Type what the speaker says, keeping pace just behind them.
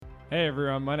Hey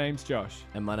everyone, my name's Josh,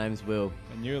 And my name's Will,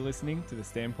 and you're listening to the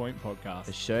Standpoint a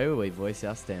Podcast show where we voice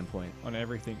our standpoint. on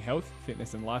everything health,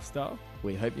 fitness, and lifestyle.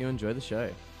 We hope you enjoy the show.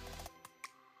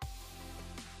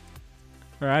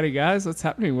 Alrighty, guys, what's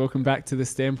happening? Welcome back to the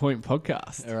Standpoint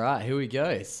Podcast. All right, here we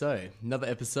go. So, another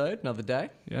episode, another day.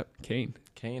 Yep, keen,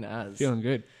 Keen as. feeling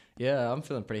good, Yeah, I'm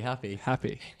feeling pretty happy.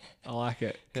 happy. I like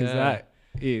it because Yeah. that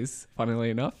is, funnily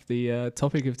enough, the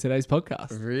topic of today's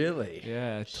podcast. Really?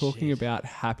 Yeah, talking Shit. about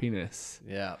happiness.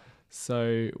 Yeah.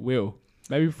 So, Will,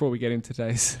 maybe before we get into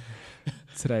today's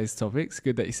topics,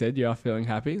 good that you said you are feeling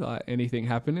happy. Like anything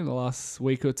happened in the last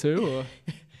week or two, or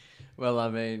Well, I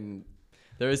mean,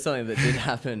 there is something that did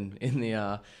happen in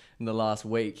the last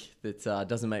week that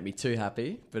doesn't make me too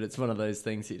happy, but it's one of those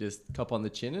things you just cop on the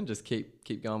chin and just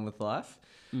keep going with life.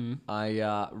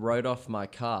 I rode off my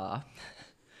car,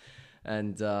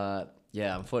 and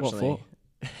yeah, unfortunately,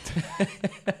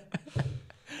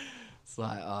 it's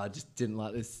like I just didn't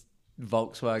like this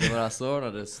Volkswagen that I saw, and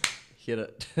I just hit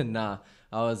it. Nah,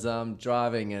 I was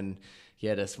driving and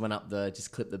just went up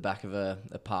just clipped the back of a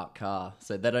parked car.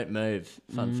 So they don't move.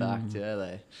 Fun fact,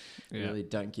 they really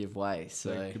don't give way.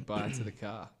 so goodbye to the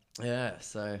car. Yeah,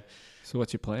 so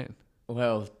What's your plan?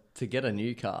 well, to get a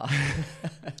new car,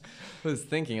 I was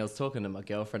talking to my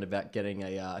girlfriend about getting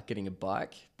a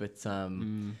bike, but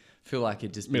feel like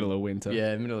it just Middle of winter.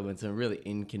 Yeah, middle of winter, really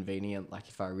inconvenient. Like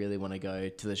if I really want to go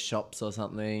to the shops or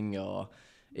something, or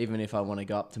even if I want to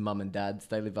go up to mum and dad's,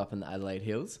 they live up in the Adelaide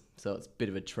Hills, so it's a bit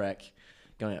of a trek.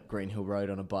 Going up Green Hill Road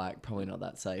on a bike, probably not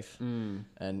that safe.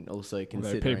 And also Although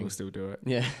considering people still do it.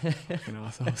 yeah. Fucking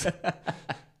assholes.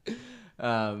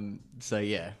 So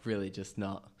yeah, really just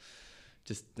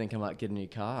think I might get a new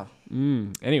car.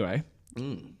 Anyway,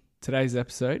 today's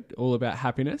episode, all about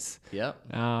happiness.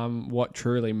 Yep. What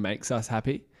truly makes us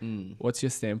happy. What's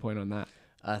your standpoint on that?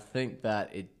 I think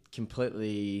that it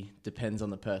completely depends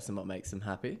on the person what makes them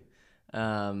happy.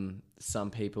 Some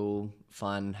people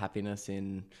find happiness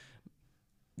in,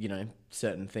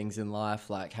 certain things in life,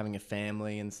 like having a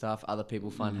family and stuff. Other people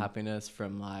find happiness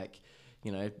from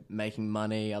making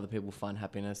money. Other people find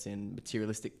happiness in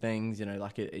materialistic things,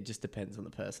 it just depends on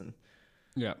the person.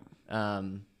 Yeah.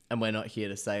 And we're not here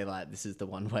to say like this is the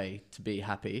one way to be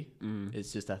happy.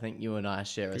 It's just I think you and I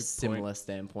share a similar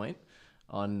standpoint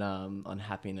on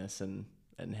happiness and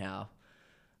how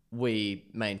we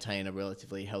maintain a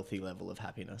relatively healthy level of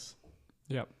happiness.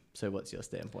 Yep. So what's your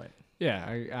standpoint?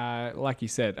 Yeah. Like you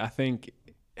said, I think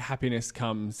happiness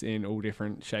comes in all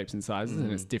different shapes and sizes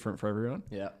and it's different for everyone.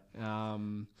 Yeah.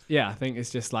 I think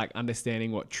it's just like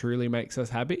understanding what truly makes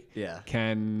us happy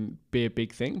can be a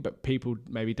big thing, but people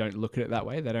maybe don't look at it that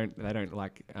way. They don't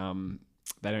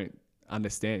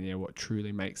understand, what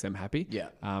truly makes them happy. Yeah.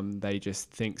 They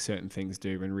just think certain things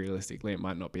do, when realistically it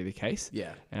might not be the case.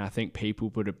 Yeah. And I think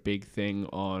people put a big thing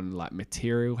on like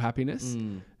material happiness,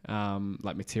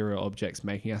 like material objects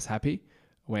making us happy,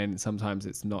 when sometimes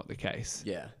it's not the case.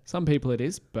 Yeah. Some people it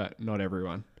is, but not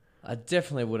everyone. I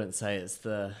definitely wouldn't say it's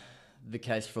the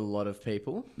case for a lot of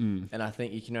people. And I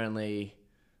think you can only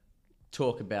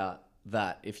talk about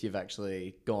that if you've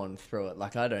actually gone through it.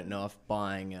 Like I don't know if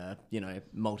buying a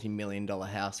multi-million-dollar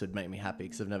house would make me happy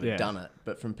because I've never done it.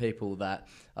 But from people that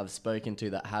I've spoken to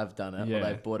that have done it, or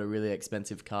they've bought a really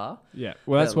expensive car. Yeah.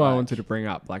 Well, that's why I wanted to bring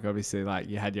up. Like obviously, like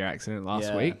you had your accident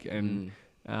last week, and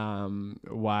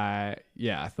why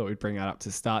I thought we'd bring that up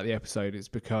to start the episode is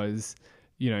because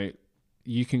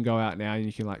you can go out now and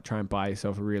you can like try and buy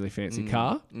yourself a really fancy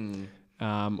car.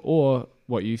 Or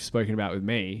what you've spoken about with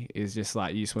me is just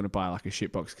like you just want to buy like a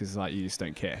shit box because like you just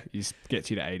don't care. You just gets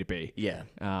you to A to B. Yeah.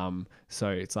 So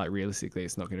it's like realistically,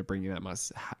 it's not going to bring you that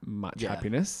much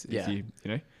happiness if you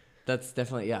That's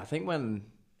definitely I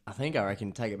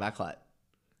reckon take it back like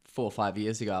 4 or 5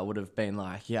 years ago, I would have been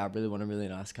like, I really want a really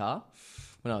nice car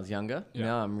when I was younger. Yeah.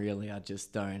 Now I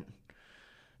just don't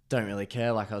really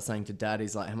care. Like I was saying to Dad,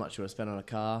 he's like, how much do I spend on a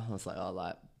car? I was like,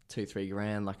 like 2-3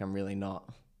 grand. Like I'm really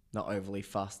not overly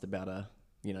fussed about a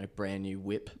brand new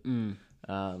whip.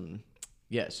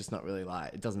 It's just not really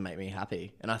like, it doesn't make me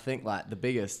happy. And I think like the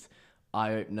biggest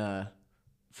eye opener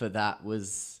for that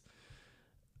was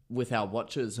with our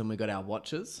watches, when we got our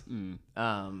watches.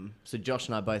 So Josh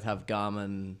and I both have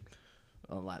Garmin,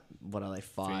 like what are they,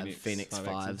 Phoenix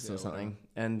 5s or something.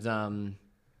 And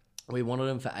we wanted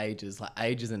them for ages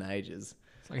and ages.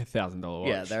 It's like $1,000 watch.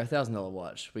 Yeah, they're $1,000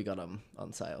 watch. We got them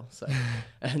on sale. So,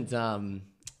 and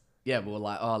we were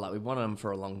like, we wanted them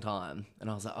for a long time. And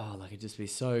I was like, it'd just be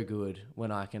so good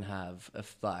when I can have a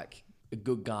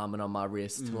good Garmin on my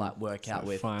wrist to like work out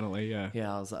with. Finally, yeah.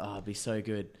 Yeah, I was like, it'd be so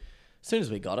good. As soon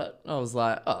as we got it, I was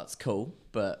like, it's cool,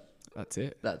 but That's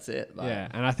it. That's it. Like, Yeah.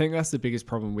 And I think that's the biggest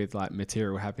problem with like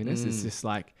material happiness. It's just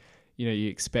like, you know, you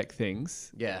expect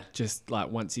things. Yeah. Just like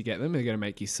once you get them, they're going to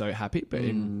make you so happy. But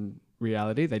in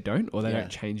reality, they don't, or they don't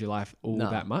change your life all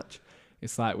that much.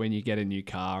 It's like when you get a new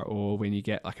car or when you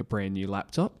get like a brand new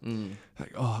laptop.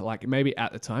 Like, oh, like maybe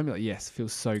at the time, you're like, yes,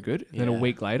 feels so good. Then a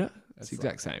week later, it's the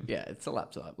exact same. Yeah, it's a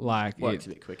laptop. Like works a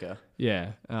bit quicker.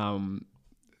 Yeah.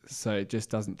 So it just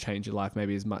doesn't change your life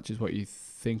maybe as much as what you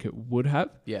think it would have.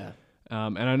 Yeah.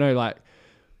 And I know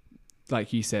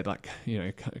like you said, like, you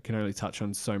know, can only touch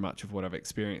on so much of what I've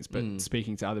experienced, but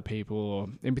speaking to other people, or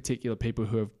in particular people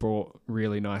who have bought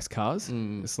really nice cars,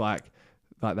 it's like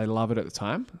they love it at the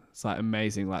time. It's like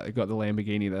amazing. Like they got the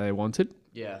Lamborghini that they wanted.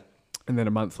 Yeah. And then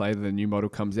a month later, the new model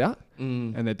comes out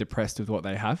and they're depressed with what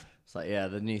they have. It's like, yeah,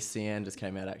 the new Cian just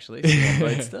came out actually. Cian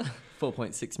Roadster,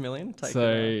 4.6 million.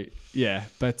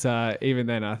 But even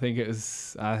then, I think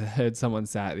I heard someone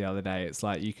say it the other day. It's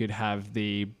like you could have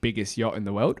the biggest yacht in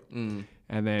the world and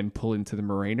then pull into the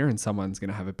marina and someone's going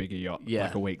to have a bigger yacht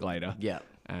like a week later. Yeah.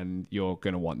 And you're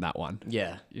going to want that one.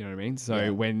 Yeah. You know what I mean?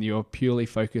 So when you're purely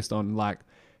focused on like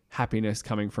happiness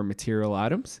coming from material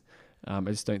items, I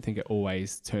just don't think it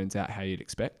always turns out how you'd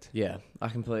expect. Yeah, I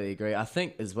completely agree. I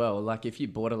think as well, like if you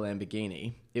bought a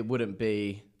Lamborghini, it wouldn't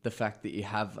be the fact that you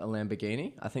have a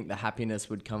Lamborghini. I think the happiness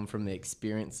would come from the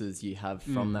experiences you have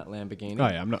from that Lamborghini.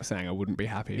 Oh yeah, I'm not saying I wouldn't be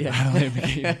happy about a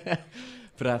Lamborghini.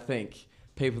 But I think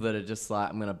people that are just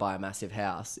like, I'm going to buy a massive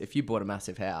house. If you bought a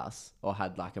massive house or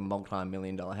had like a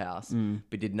multi-million-dollar house,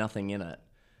 but did nothing in it,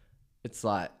 it's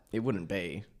like, it wouldn't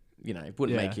be, you know, it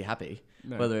wouldn't make you happy.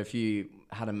 No. Whether if you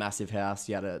had a massive house,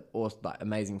 you had a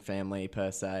amazing family per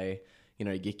se, you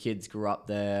know, your kids grew up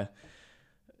there.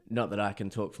 Not that I can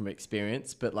talk from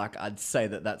experience, but like I'd say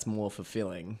that that's more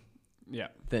fulfilling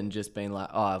than just being like,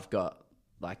 oh, I've got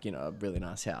like, you know, a really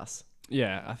nice house.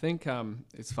 Yeah, I think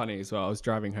it's funny as well. I was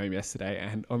driving home yesterday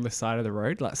and on the side of the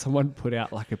road, like someone put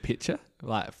out like a picture,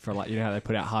 like for like, you know how they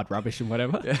put out hard rubbish and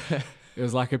whatever? Yeah. It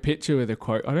was like a picture with a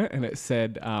quote on it and it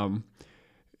said,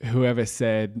 whoever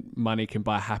said money can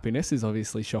buy happiness is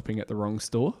obviously shopping at the wrong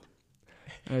store.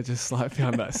 And I just like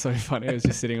found that so funny. I was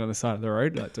just sitting on the side of the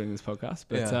road, like doing this podcast.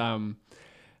 But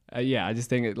I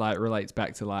just think it like relates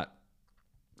back to like,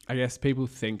 I guess people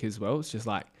think as well. It's just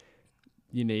like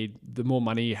you need the more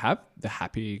money you have, the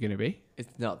happier you're going to be.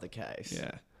 It's not the case. Yeah.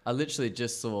 I literally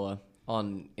just saw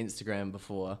on Instagram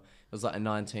before, it was like a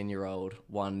 19-year-old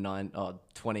won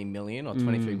 20 million or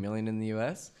 23 million in the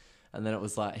US. And then it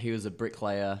was like he was a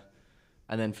bricklayer,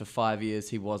 and then for 5 years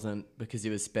he wasn't because he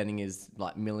was spending his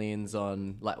like millions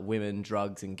on like women,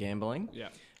 drugs, and gambling. Yeah.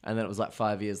 And then it was like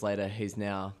 5 years later he's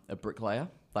now a bricklayer.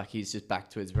 Like he's just back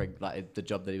to his the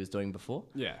job that he was doing before.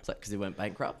 Yeah. It's like because he went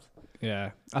bankrupt.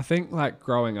 Yeah. I think like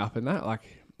growing up in that, like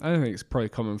I don't think it's probably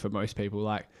common for most people.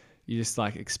 Like you just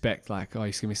like expect like, oh,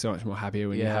 you're gonna be so much more happier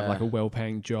when you have like a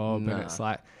well-paying job, and it's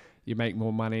like you make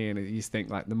more money, and you just think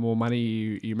like the more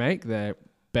money you make, the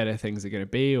better things are going to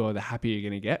be, or the happier you're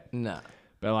going to get. No.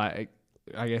 But like,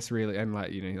 I guess really, and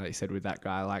like, you know, like you said with that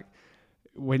guy, like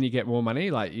when you get more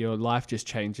money, like your life just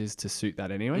changes to suit that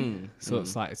anyway. So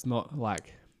it's like, it's not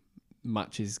like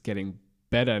much is getting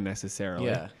better necessarily.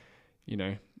 Yeah. You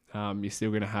know, you're still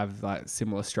going to have like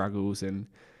similar struggles and,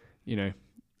 you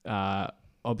know,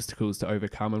 obstacles to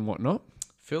overcome and whatnot.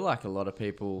 I feel like a lot of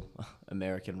people,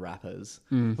 American rappers,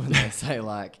 when they say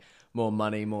like, more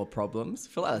money, more problems.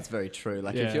 I feel like that's very true.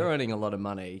 Like if you're earning a lot of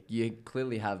money, you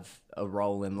clearly have a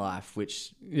role in life,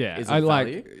 which is of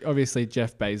value. Like obviously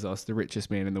Jeff Bezos, the richest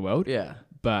man in the world. Yeah.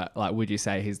 But like, would you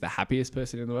say he's the happiest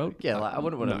person in the world? Yeah. Like I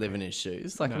wouldn't want to live in his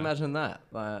shoes. Like imagine that.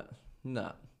 Like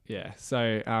no. Yeah.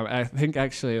 So I think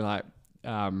actually like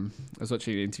I was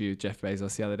watching an interview with Jeff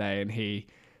Bezos the other day, and he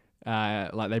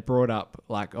like they brought up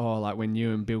like, oh, like when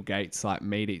you and Bill Gates like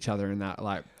meet each other and that,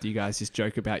 like, do you guys just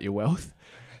joke about your wealth?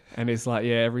 And it's like,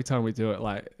 yeah, every time we do it,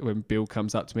 like when Bill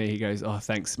comes up to me, he goes, oh,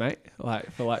 thanks, mate. Like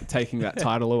for like taking that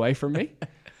title away from me.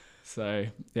 So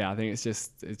yeah, I think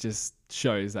it just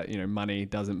shows that, you know, money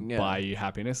doesn't buy you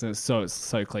happiness. And it's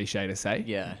so cliche to say.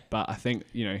 Yeah. But I think,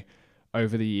 you know,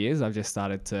 over the years, I've just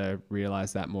started to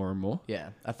realize that more and more.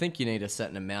 Yeah. I think you need a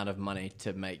certain amount of money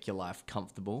to make your life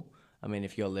comfortable. I mean,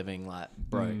 if you're living like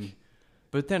broke.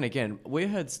 But then again, we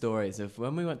heard stories of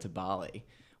when we went to Bali,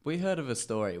 we heard of a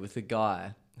story with a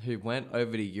guy who went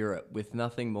over to Europe with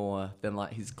nothing more than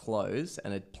like his clothes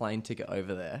and a plane ticket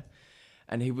over there.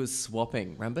 And he was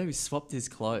swapping. Remember, he swapped his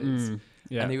clothes.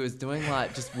 And he was doing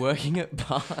like just working at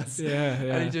bars. Yeah.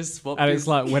 And he just swapped it's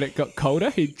like when it got colder,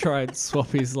 he'd try and swap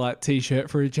his like t-shirt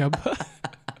for a jumper.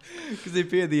 Because he'd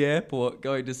be at the airport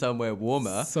going to somewhere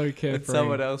warmer. So carefree. And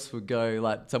someone else would go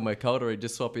like somewhere colder. He'd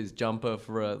just swap his jumper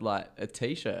for a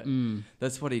t-shirt.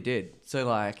 That's what he did. So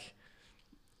like,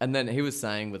 and then he was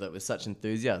saying with it with such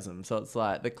enthusiasm. So it's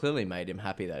like, that clearly made him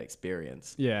happy, that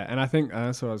experience. Yeah. And I think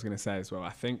that's what I was going to say as well.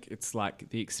 I think it's like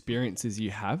the experiences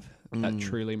you have that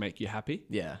truly make you happy.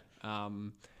 Yeah.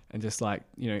 And just like,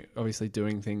 you know, obviously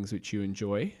doing things which you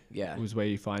enjoy was where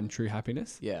you find true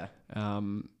happiness. Yeah.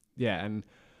 Yeah. And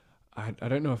I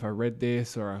don't know if I read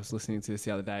this or I was listening to this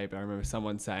the other day, but I remember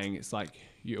someone saying it's like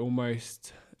you're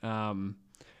almost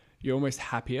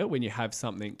happier when you have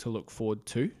something to look forward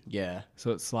to. Yeah.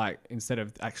 So it's like instead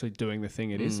of actually doing the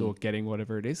thing it is or getting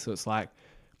whatever it is. So it's like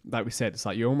we said, it's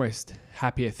like you're almost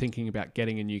happier thinking about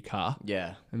getting a new car.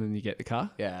 Yeah. And then you get the car.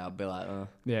 Yeah. I'll be like,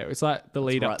 Yeah, it's like the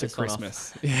lead up to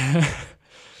Christmas. Yeah.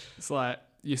 It's like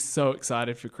you're so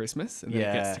excited for Christmas and then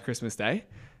it gets to Christmas Day.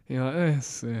 And you're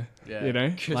like, you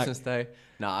know? Christmas Day.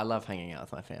 No, I love hanging out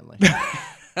with my family.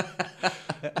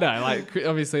 No, like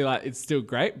obviously like it's still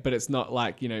great, but it's not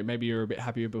like, you know, maybe you're a bit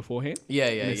happier beforehand.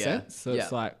 Yeah. Sense. So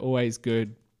it's like always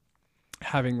good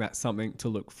having that something to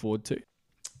look forward to.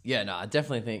 Yeah, no, I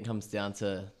definitely think it comes down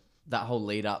to that whole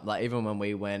lead up. Like even when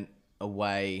we went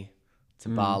away to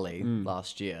Bali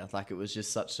last year, like it was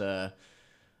just such a,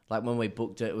 like when we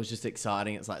booked it was just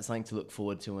exciting. It's like something to look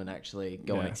forward to and actually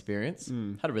go and experience.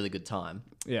 Had a really good time.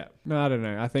 Yeah. No, I don't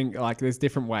know. I think like there's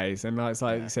different ways and it's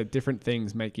like you said, different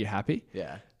things make you happy.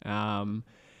 Yeah. And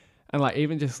like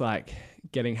even just like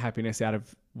getting happiness out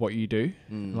of what you do.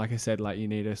 Like I said, like you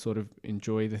need to sort of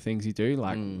enjoy the things you do,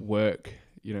 like work,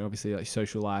 you know, obviously like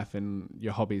social life and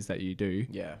your hobbies that you do.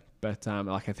 Yeah. But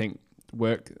like I think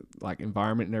work, like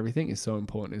environment and everything is so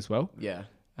important as well. Yeah.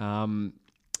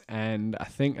 And I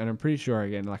think, and I'm pretty sure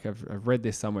again, like I've read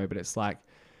this somewhere, but it's like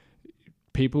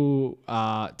people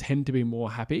tend to be more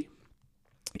happy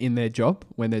in their job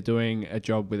when they're doing a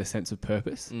job with a sense of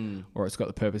purpose or it's got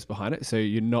the purpose behind it. So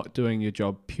you're not doing your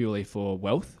job purely for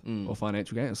wealth or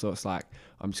financial gain. So it's like,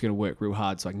 I'm just going to work real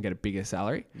hard so I can get a bigger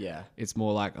salary. Yeah. It's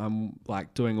more like I'm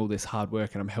like doing all this hard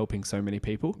work and I'm helping so many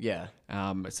people. Yeah.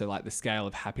 So like the scale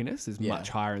of happiness is much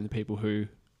higher in the people who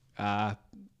are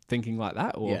thinking like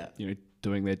that or, you know,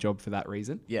 doing their job for that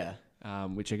reason. Yeah.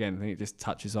 Which again, I think it just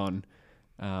touches on,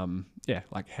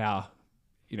 like how,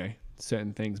 you know,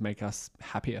 certain things make us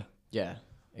happier. Yeah,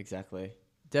 exactly.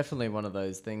 Definitely one of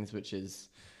those things which is,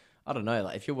 I don't know,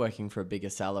 like if you're working for a bigger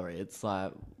salary, it's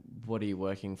like, what are you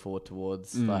working for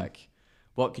towards? Like,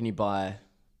 what can you buy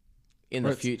in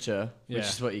the future, which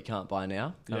is what you can't buy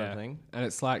now kind of thing. And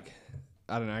it's like,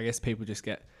 I don't know, I guess people just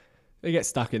get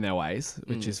stuck in their ways,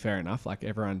 which is fair enough. Like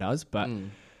everyone does. But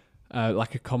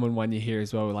like a common one you hear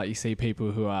as well, like you see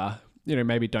people who are, you know,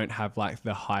 maybe don't have like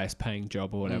the highest paying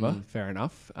job or whatever, fair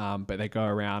enough. But they go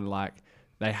around like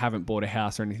they haven't bought a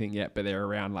house or anything yet, but they're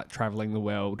around like traveling the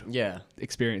world,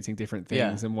 experiencing different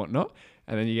things and whatnot.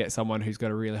 And then you get someone who's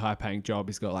got a really high paying job,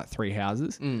 he's got like 3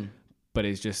 houses, but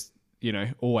is just, you know,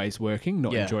 always working,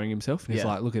 not enjoying himself. And he's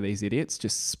like, look at these idiots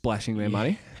just splashing their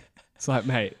money. It's like,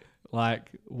 mate, like,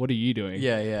 what are you doing?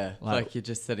 Yeah. Like you're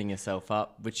just setting yourself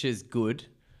up, which is good.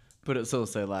 But it's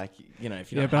also like, you know,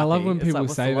 if you're not but happy, I love when it's people like,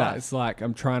 what's say the that. life? It's like,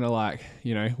 I'm trying to like,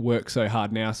 you know, work so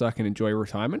hard now so I can enjoy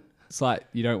retirement. It's like,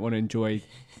 you don't want to enjoy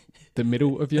the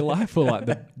middle of your life or like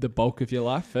the bulk of your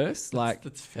life first. Like,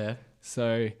 that's fair.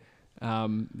 So,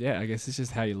 I guess it's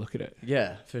just how you look at it.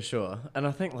 Yeah, for sure. And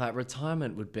I think like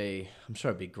retirement would be, I'm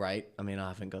sure it'd be great. I mean, I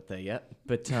haven't got there yet,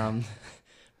 but,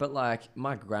 but like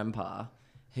my grandpa,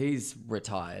 he's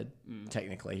retired.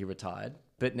 Technically he retired.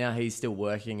 But now he's still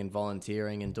working and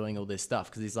volunteering and doing all this stuff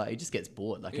because he's like, he just gets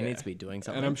bored. Like he needs to be doing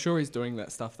something. And I'm sure he's doing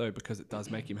that stuff though because it does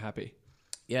make him happy.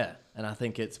 Yeah. And I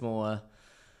think it's more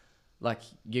like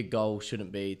your goal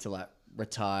shouldn't be to like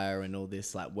retire and all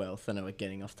this like wealth. I know we're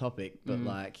getting off topic, but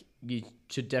like you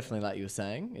should definitely, like you were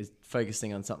saying, is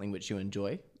focusing on something which you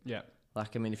enjoy. Yeah.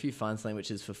 Like, I mean, if you find something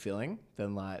which is fulfilling,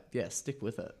 then like, yeah, stick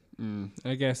with it.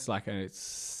 I guess like it's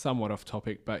somewhat off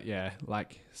topic, but yeah,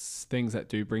 like things that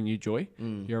do bring you joy,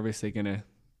 you're obviously going to,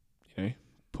 you know,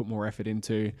 put more effort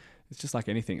into. It's just like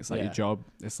anything. It's like your job.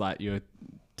 It's like your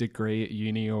degree at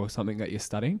uni or something that you're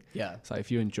studying. Yeah. So if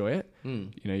you enjoy it,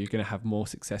 you know, you're going to have more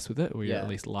success with it or you're at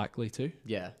least likely to.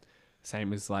 Yeah.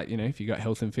 Same as like, you know, if you got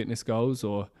health and fitness goals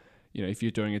or, you know, if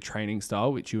you're doing a training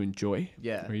style which you enjoy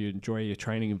or you enjoy your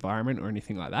training environment or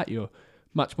anything like that, you're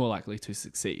much more likely to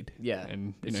succeed. Yeah.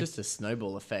 And it's just a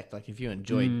snowball effect. Like if you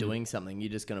enjoy doing something, you're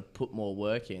just going to put more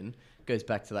work in. It goes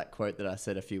back to that quote that I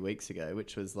said a few weeks ago,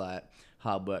 which was like,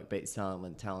 hard work beats talent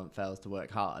when talent fails to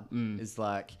work hard. It's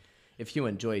like, if you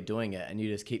enjoy doing it and you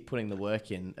just keep putting the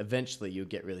work in, eventually you'll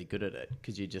get really good at it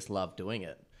because you just love doing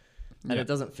it. And it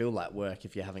doesn't feel like work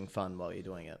if you're having fun while you're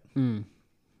doing it.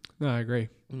 No, I agree.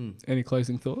 Any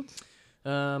closing thoughts?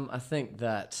 I think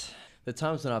that the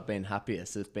times when I've been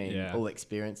happiest have been all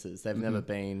experiences. They've never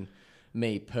been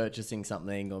me purchasing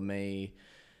something or me,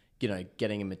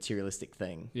 getting a materialistic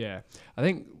thing. Yeah. I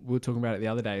think we were talking about it the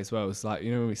other day as well. It's like,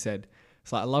 when we said,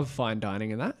 it's like, I love fine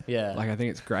dining and that. Yeah. Like, I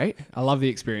think it's great. I love the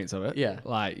experience of it. Yeah.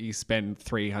 Like, you spend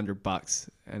 $300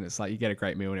 and it's like, you get a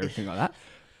great meal and everything like that.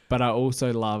 But I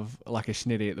also love like a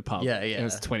schnitty at the pub. Yeah, yeah. And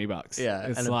it's $20. Yeah,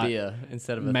 it's and like, a beer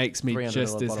instead of a makes me $300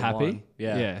 just as bottle of happy. wine.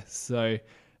 Yeah. Yeah. So,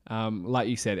 like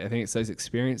you said, I think it's those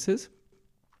experiences,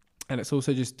 and it's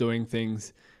also just doing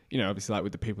things, obviously like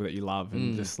with the people that you love,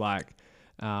 and just like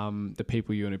the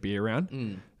people you want to be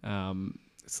around.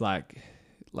 It's like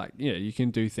you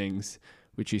can do things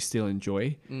which you still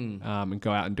enjoy, and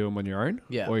go out and do them on your own.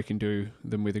 Yeah. Or you can do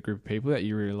them with a group of people that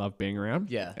you really love being around.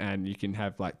 Yeah. And you can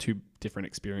have like two different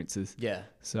experiences. Yeah.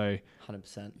 So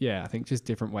 100%. yeah, I think just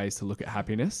different ways to look at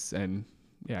happiness, and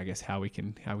I guess how we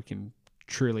can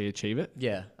truly achieve it.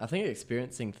 Yeah. I think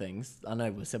experiencing things, I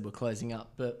know we said we're closing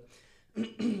up, but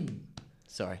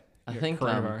sorry. I think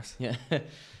coronavirus. Yeah.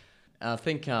 I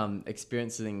think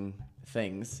experiencing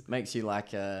things makes you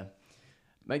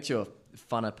makes you a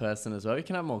funner person as well. You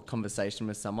can have more conversation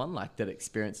with someone like that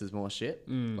experiences more shit.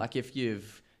 Like if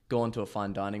you've gone to a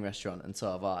fine dining restaurant and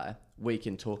so have I, we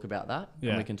can talk about that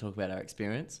and we can talk about our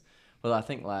experience. Well, I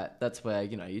think like that's where,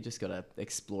 you just got to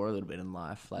explore a little bit in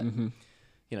life. Like,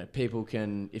 people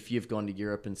can, if you've gone to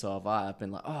Europe and so have I, I've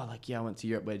been like, oh, like, yeah, I went to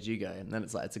Europe. Where'd you go? And then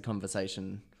it's like, it's a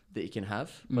conversation that you can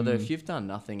have. Although if you've done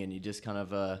nothing and you just kind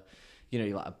of,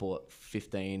 you're like, I bought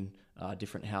 15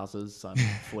 different houses. I'm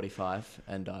 45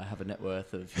 and I have a net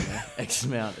worth of X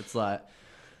amount. It's like,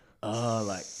 oh,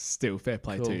 like still fair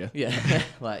play cool. to you. Yeah,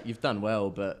 like you've done well,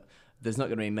 but there's not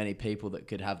going to be many people that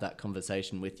could have that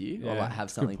conversation with you or like have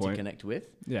something to connect with.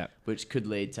 Yeah, which could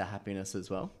lead to happiness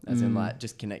as well, as in like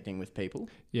just connecting with people.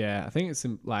 Yeah, I think it's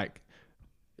like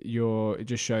it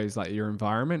just shows like your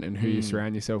environment and who you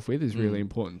surround yourself with is really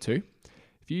important too.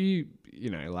 If you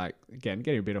like, again,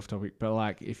 getting a bit off topic, but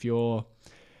like if you're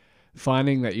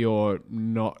finding that you're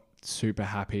not super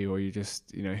happy, or you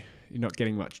just, you're not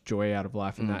getting much joy out of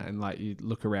life and that, and like you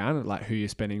look around at like who you're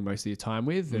spending most of your time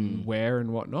with and where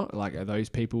and whatnot, like are those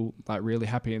people like really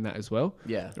happy in that as well?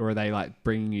 Yeah. Or are they like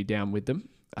bringing you down with them?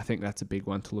 I think that's a big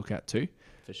one to look at too.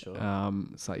 For sure.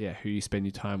 It's like, who you spend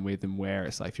your time with and where.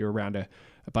 It's like if you're around a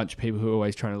bunch of people who are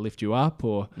always trying to lift you up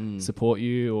or support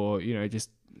you, or, just,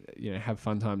 have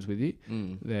fun times with you,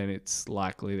 then it's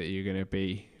likely that you're going to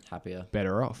be happier,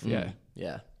 better off. Yeah.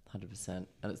 100%. And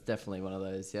it's definitely one of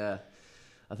those.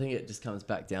 I think it just comes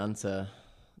back down to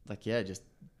like,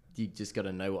 you just got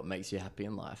to know what makes you happy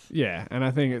in life. Yeah. And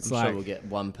I think I'm sure we'll get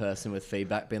one person with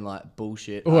feedback being like,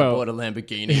 bullshit, I bought a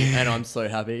Lamborghini and I'm so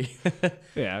happy.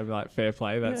 Yeah. I'd be like, fair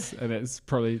play. And it's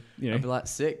probably, I'd be like,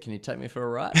 sick. Can you take me for a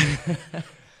ride?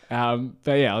 But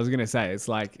I was going to say, it's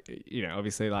like,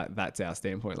 obviously like that's our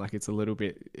standpoint. Like it's going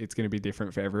to be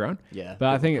different for everyone. Yeah.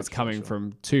 But I think it's coming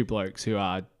from two blokes who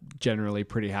are generally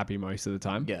pretty happy most of the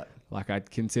time. Yeah. Like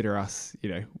I'd consider us,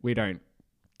 we don't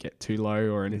get too low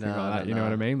or anything like that. You know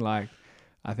what I mean? Like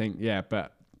I think,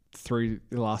 but through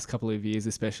the last couple of years,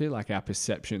 especially like our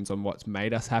perceptions on what's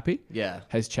made us happy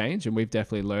has changed. And we've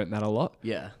definitely learned that a lot.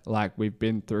 Yeah. Like we've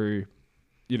been through,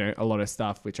 a lot of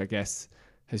stuff, which I guess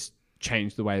has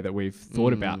changed the way that we've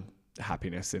thought about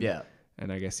happiness. And,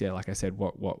 and I guess, like I said,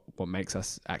 what makes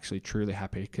us actually truly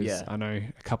happy. Cause I know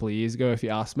a couple of years ago, if you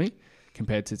asked me,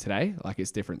 compared to today, like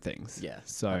it's different things. Yeah.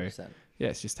 So 100%.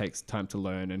 It just takes time to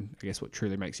learn, and I guess what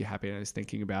truly makes you happy and just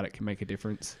thinking about it can make a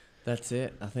difference. That's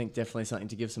it. I think definitely something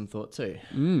to give some thought to.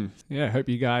 Yeah. I hope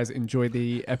you guys enjoyed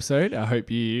the episode. I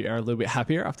hope you are a little bit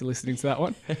happier after listening to that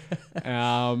one.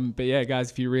 But yeah,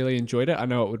 guys, if you really enjoyed it, I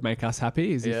know it would make us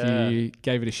happy is if you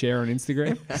gave it a share on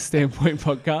Instagram, Standpoint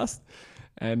Podcast.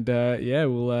 And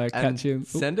we'll catch you.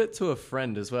 Send it to a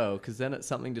friend as well, because then it's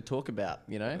something to talk about.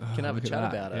 Can have a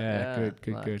chat about it. Yeah,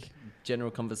 good.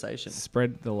 General conversation.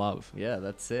 Spread the love. Yeah,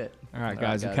 that's it. All right,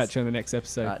 guys. We'll catch you on the next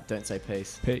episode. All right, don't say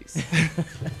peace. Peace.